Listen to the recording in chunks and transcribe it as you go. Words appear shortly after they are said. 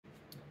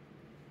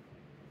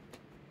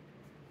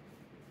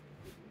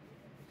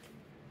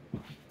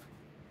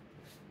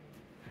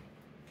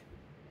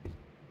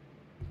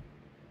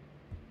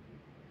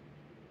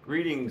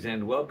Greetings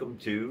and welcome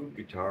to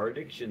Guitar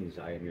Addictions.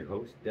 I am your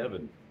host,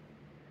 Devin.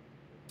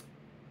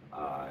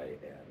 I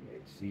am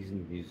a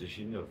seasoned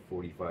musician of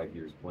 45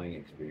 years playing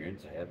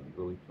experience. I haven't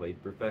really played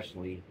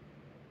professionally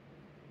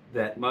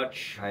that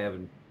much. I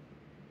haven't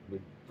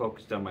been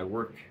focused on my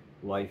work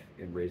life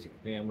and raising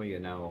a family,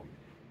 and now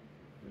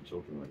my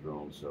children are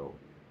grown, so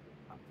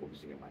I'm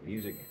focusing on my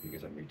music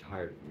because I'm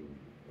retired from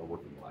a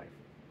working life.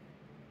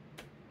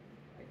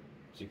 I'm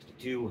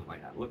 62,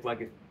 might not look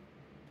like it.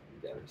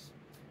 Who cares?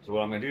 So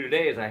what I'm going to do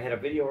today is I had a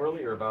video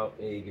earlier about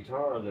a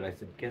guitar that I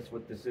said, guess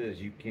what this is?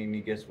 Can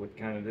you guess what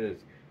kind it is?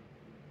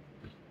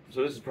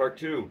 So this is part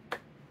two.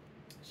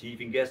 See if you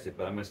can guess it,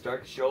 but I'm going to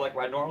start the show like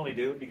I normally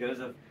do because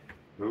of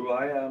who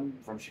I am,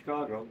 from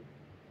Chicago.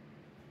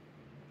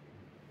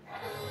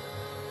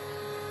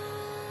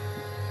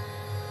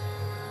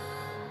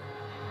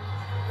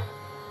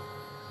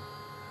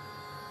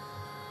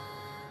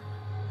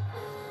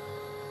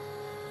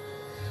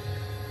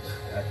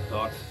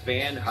 Sox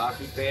fan,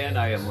 hockey fan.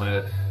 I am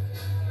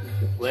used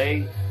to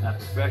play, not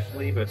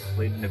professionally, but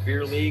played in the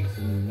beer leagues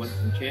and won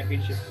some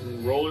championships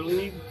in the roller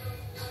league.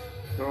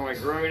 So my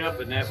growing up,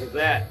 and that was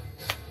that.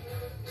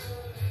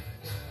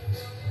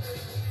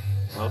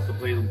 I also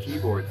played on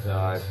keyboards.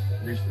 I've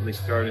recently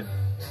started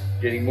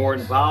getting more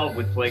involved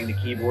with playing the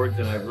keyboards,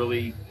 and I've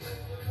really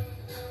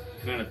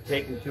kind of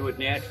taken to it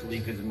naturally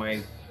because of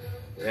my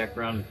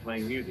background in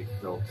playing music.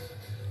 So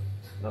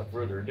without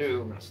further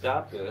ado, I'm going to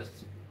stop this.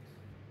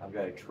 I've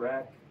got a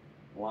track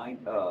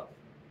lined up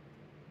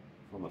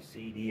from a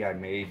CD I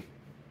made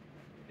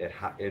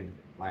in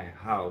my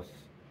house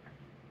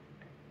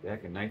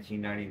back in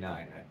 1999.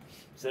 I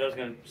said I was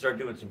going to start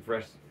doing some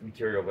fresh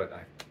material, but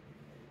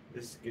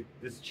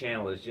this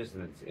channel is just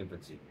in its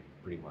infancy,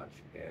 pretty much.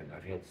 And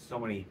I've had so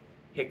many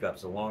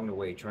hiccups along the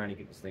way trying to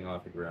get this thing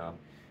off the ground.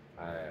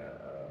 I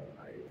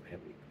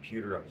have a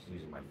computer, I'm just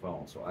using my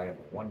phone. So I have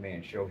a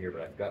one-man show here,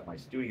 but I've got my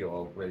studio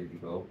all ready to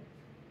go.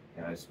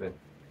 And I spent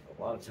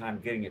a lot of time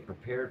getting it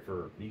prepared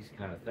for these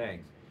kind of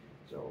things.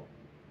 So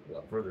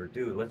without further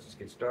ado, let's just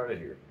get started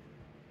here.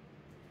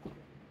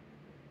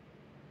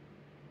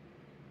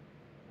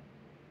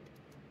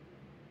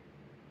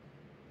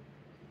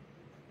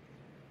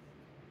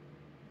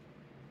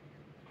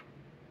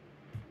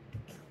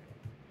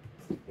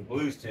 The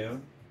blues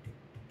tune.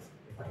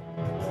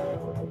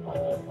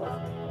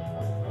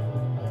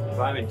 If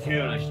I'm in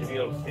tune, I should be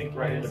able to sink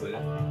right into it.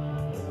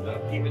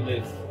 I'm keeping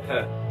this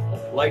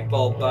light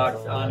bulb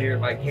box on here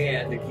if I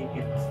can to keep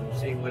you from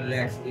seeing what it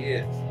actually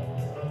is.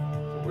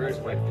 So where's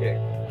my pick?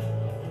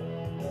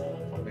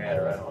 No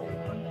matter, I don't need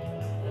one.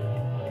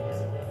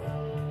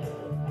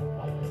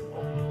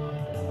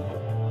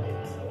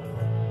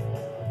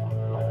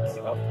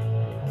 Oh,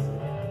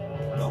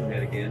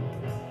 Bonehead again.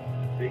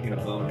 Speaking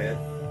of Bonehead,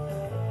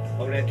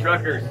 Bonehead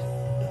Truckers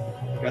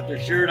got their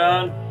shirt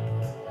on.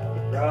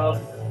 Proud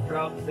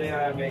to say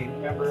I'm a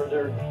member of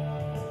their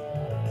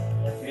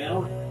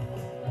channel.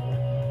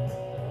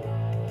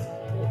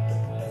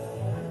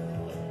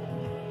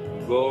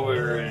 Go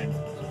over and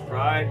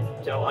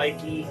subscribe. Tell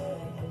Ike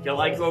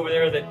over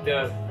there that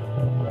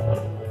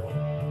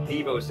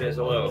Devo says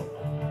hello.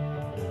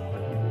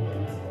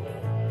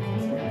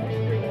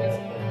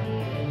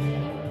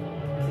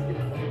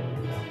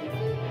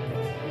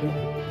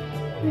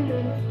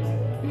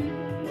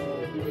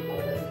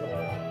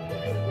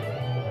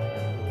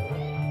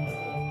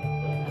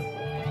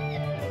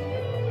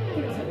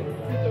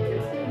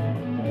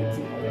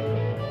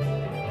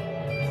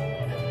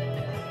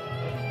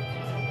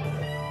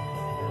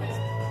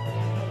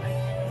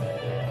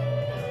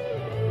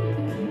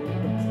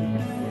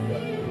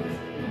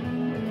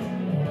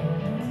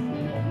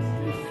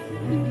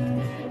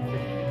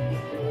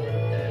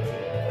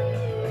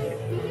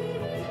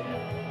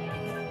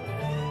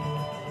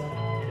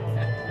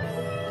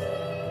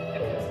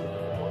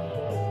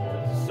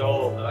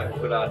 Solo that I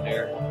put on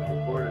there, I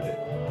recorded it.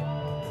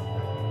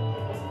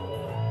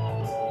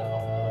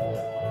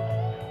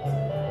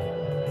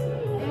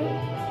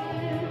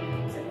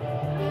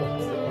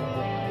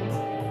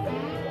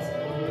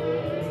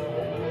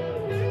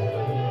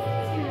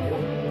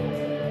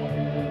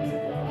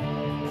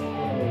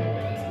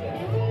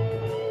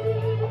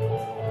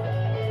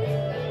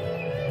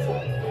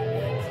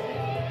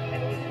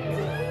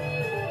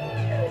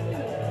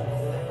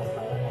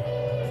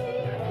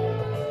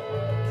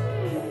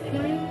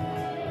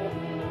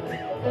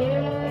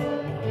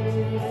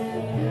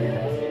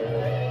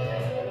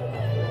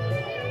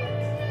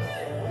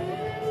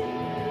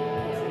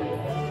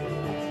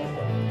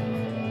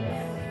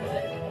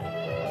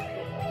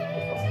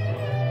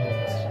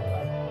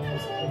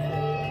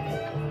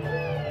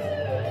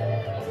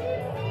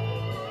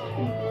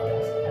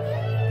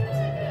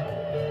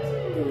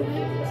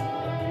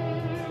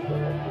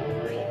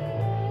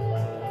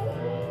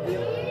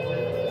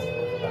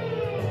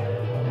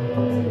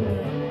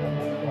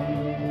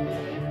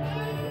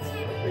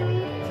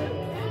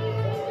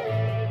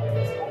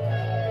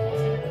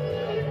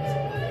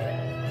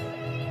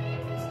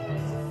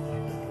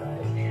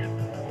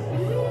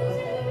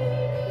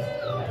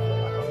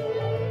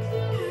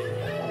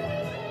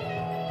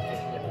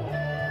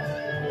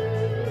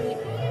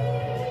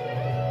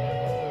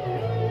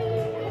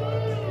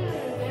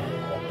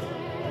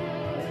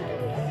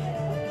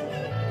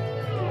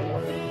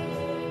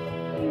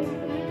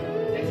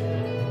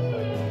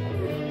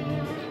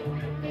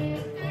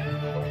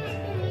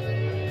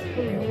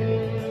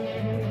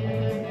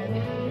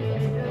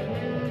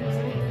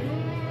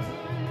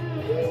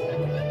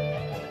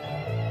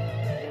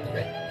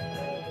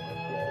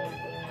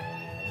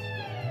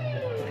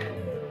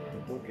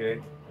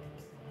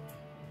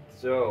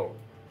 So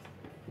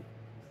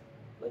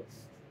let's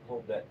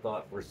hold that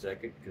thought for a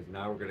second, because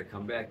now we're going to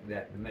come back to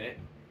that in a minute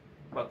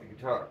about the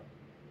guitar.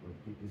 We'll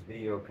keep this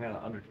video kind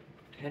of under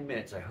 10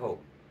 minutes, I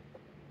hope.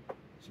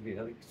 Should be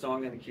another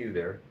song in the queue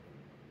there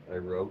that I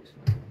wrote.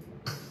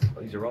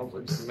 Oh, these are all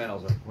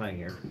instrumentals I'm playing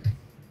here.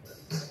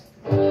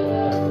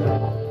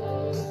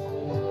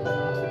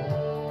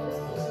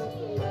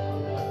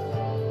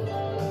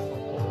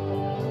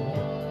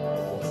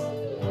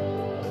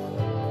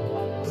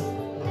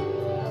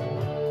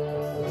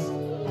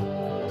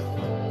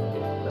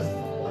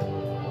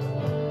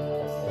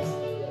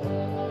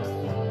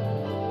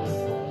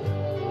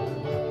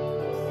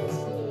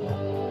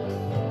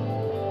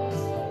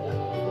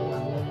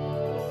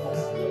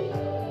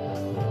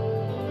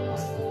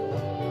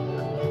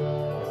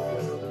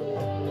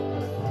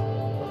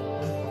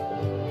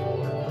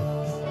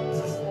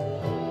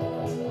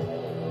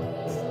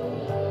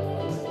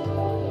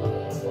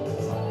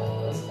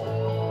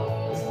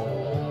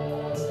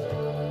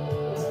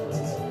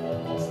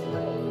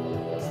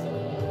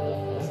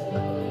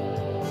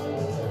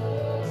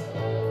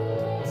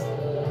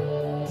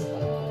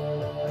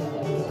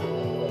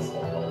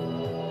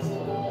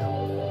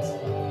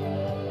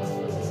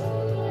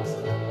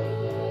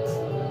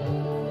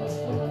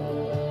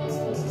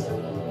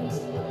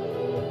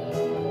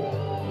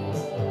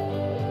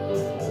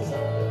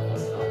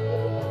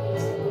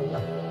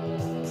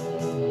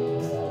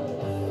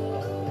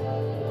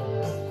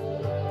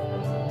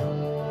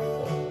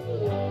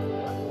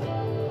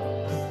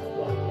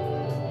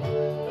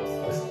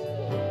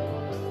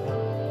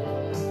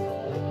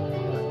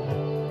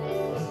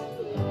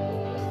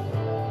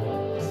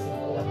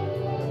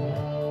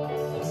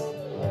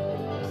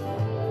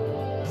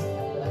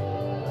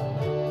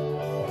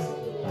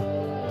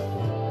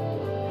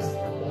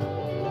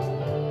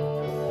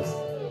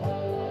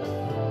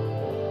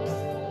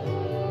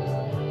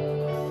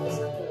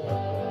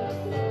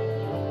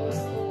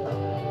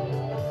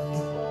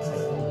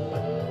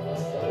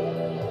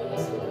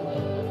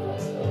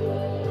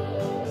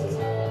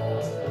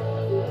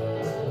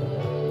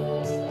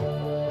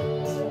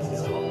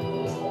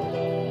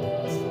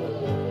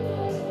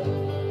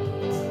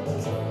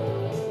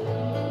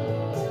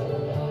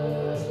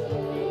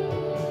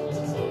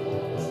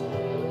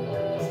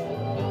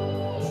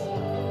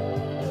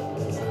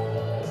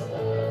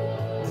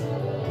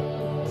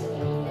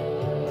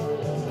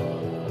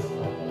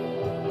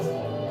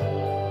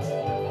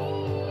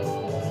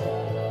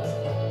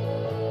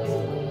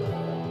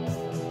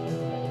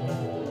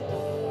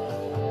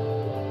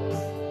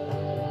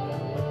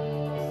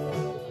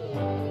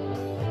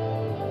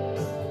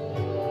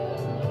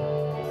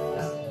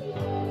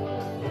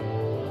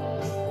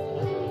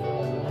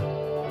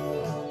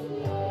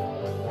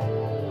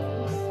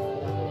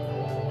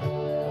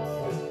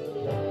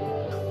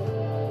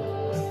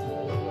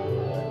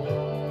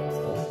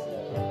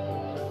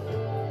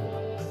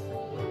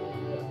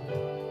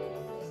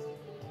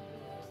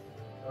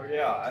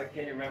 Yeah, I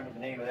can't remember the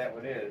name of that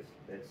one is.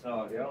 That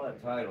song. They all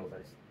have titles.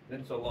 It's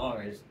been so long,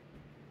 I just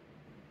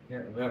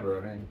can't remember.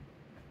 I mean,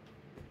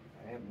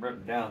 I have them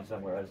written down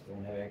somewhere. I just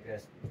don't have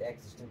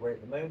access to it right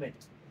at the moment.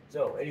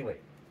 So anyway,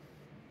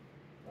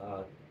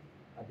 I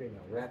think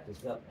I'll wrap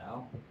this up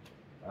now.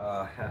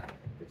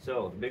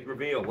 So the big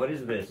reveal. What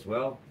is this?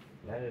 Well,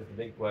 that is the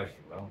big question.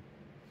 Well,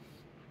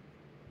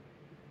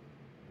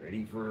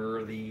 ready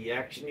for the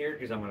action here?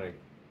 Because I'm gonna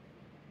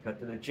cut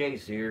to the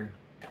chase here.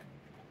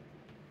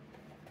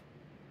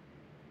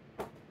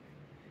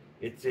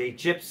 It's a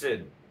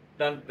Gibson.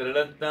 Dun, dun,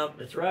 dun, dun.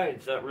 That's right.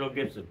 It's not real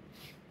Gibson.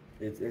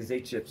 It's a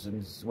Gibson.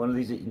 It's one of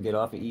these that you can get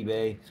off of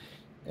eBay.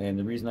 And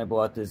the reason I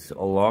bought this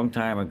a long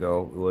time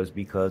ago was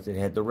because it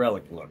had the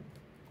relic look.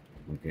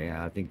 Okay,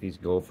 I think these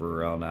go for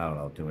around, I don't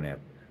know, 2.5,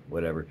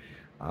 whatever.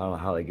 I don't know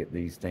how they get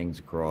these things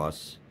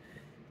across.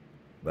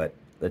 But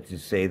let's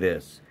just say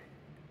this.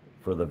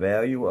 For the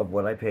value of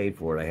what I paid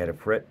for it, I had a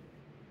fret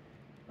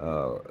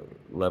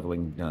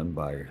leveling done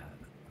by a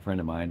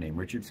friend of mine named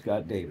Richard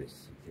Scott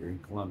Davis here in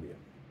Columbia.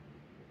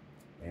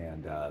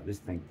 And this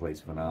thing plays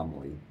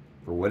phenomenally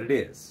for what it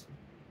is.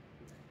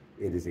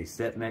 It is a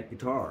set neck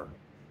guitar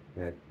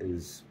that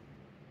is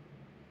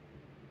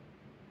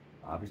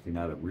obviously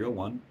not a real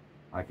one.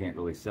 I can't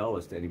really sell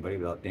this to anybody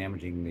without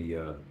damaging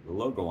the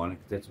logo on it,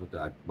 because that's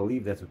what I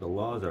believe that's what the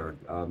laws are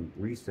on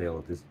resale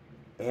of this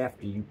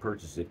after you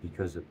purchase it,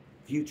 because of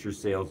future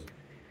sales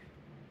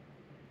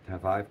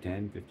 5,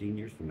 10, 15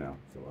 years from now.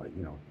 So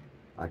you know,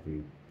 I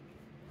can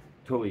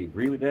totally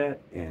agree with that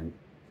and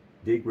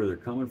dig where they're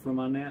coming from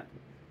on that.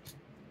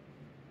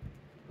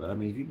 But I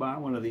mean, if you buy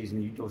one of these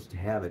and you just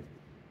have it,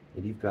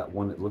 and you've got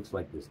one that looks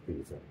like this,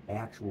 it's an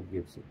actual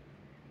Gibson,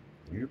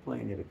 and you're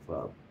playing at a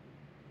club,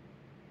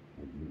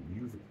 and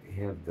you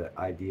have the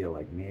idea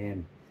like,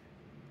 man,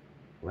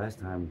 last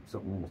time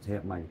something almost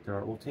happened to my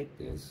guitar, well, take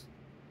this,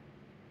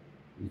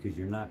 because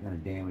you're not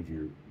going to damage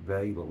your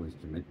valuable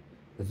instrument.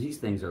 Because these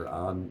things are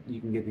on,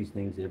 you can get these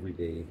things every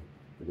day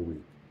of the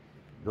week.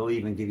 They'll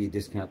even give you a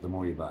discount the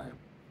more you buy them.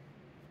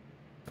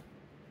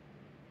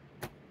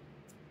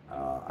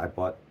 I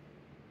bought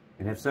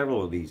and have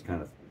several of these kind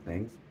of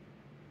things.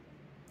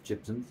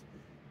 Gibsons,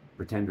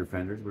 pretender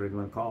fenders, whatever you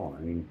want to call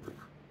them. I mean,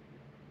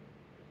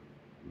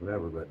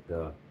 whatever,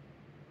 but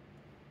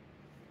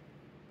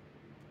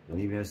and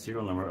even a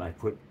serial number, and I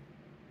put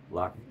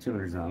lock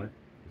tuners on it.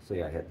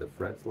 Say I had the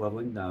frets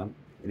leveling down,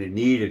 and it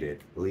needed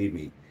it. Believe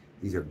me,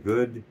 these are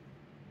good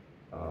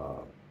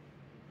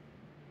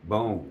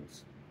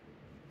bones.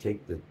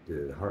 Take the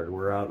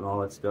hardware out and all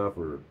that stuff,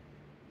 or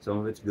some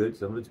of it's good,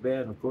 some of it's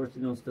bad. And of course,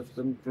 you know, stuff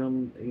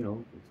from you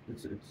know,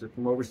 it's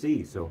from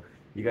overseas, so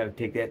you got to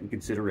take that in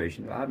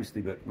consideration,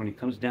 obviously. But when it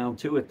comes down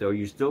to it, though,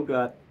 you still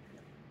got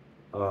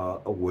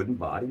a wooden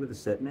body with a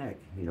set neck,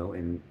 you know,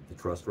 and the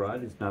truss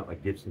rod is not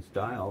like Gibson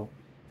style,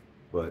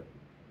 but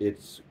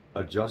it's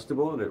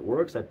adjustable and it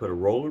works. I put a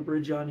roller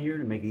bridge on here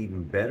to make it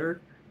even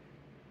better,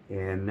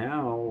 and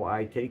now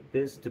I take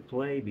this to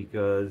play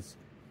because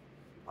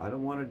I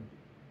don't want to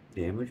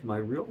damage my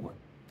real one.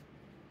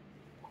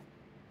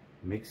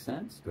 Makes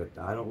sense, but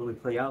I don't really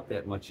play out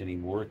that much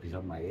anymore because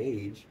of my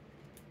age,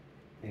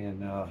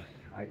 and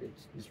I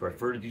just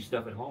prefer to do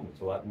stuff at home.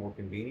 It's a lot more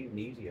convenient and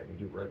easy. I can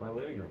do it right in my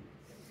living room.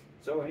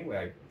 So anyway,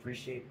 I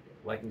appreciate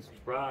like and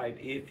subscribe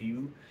if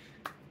you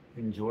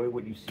enjoy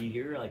what you see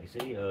here. Like I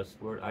say,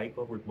 support Ike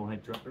over at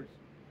Mohead Truckers.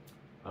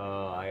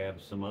 I have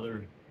some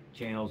other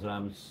channels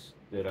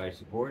that I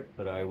support,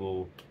 but I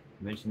will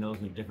mention those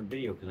in a different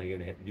video because I'm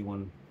gonna have to do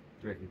one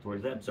directly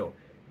towards them. So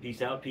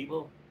peace out,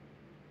 people.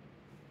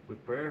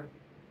 With prayer.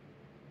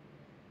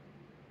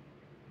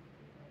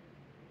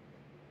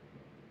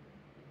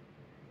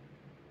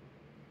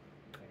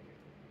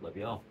 Love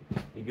y'all.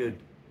 Be good.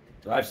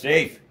 Drive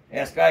safe.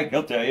 Ask Ike,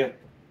 he'll tell you.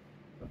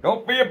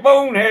 Don't be a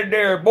bonehead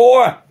there,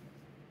 boy.